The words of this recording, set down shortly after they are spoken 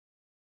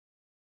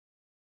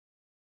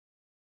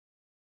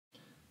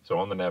So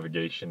on the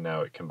navigation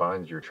now, it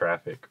combines your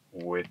traffic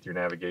with your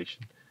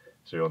navigation.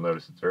 So you'll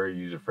notice it's very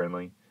user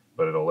friendly,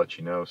 but it'll let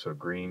you know. So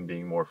green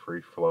being more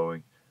free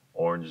flowing,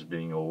 orange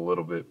being a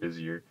little bit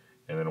busier,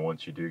 and then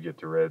once you do get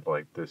to red,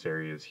 like this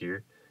area is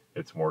here,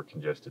 it's more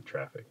congested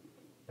traffic.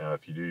 Now,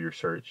 if you do your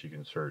search, you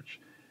can search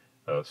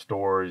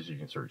stores, you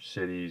can search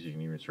cities, you can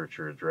even search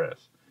your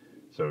address.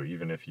 So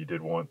even if you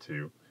did want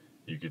to,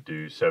 you could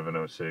do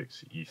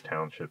 706 East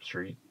Township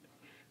Street.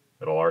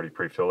 It'll already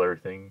pre-fill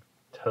everything,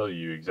 tell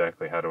you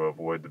exactly how to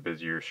avoid the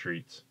busier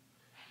streets,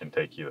 and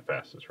take you the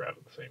fastest route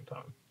at the same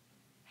time.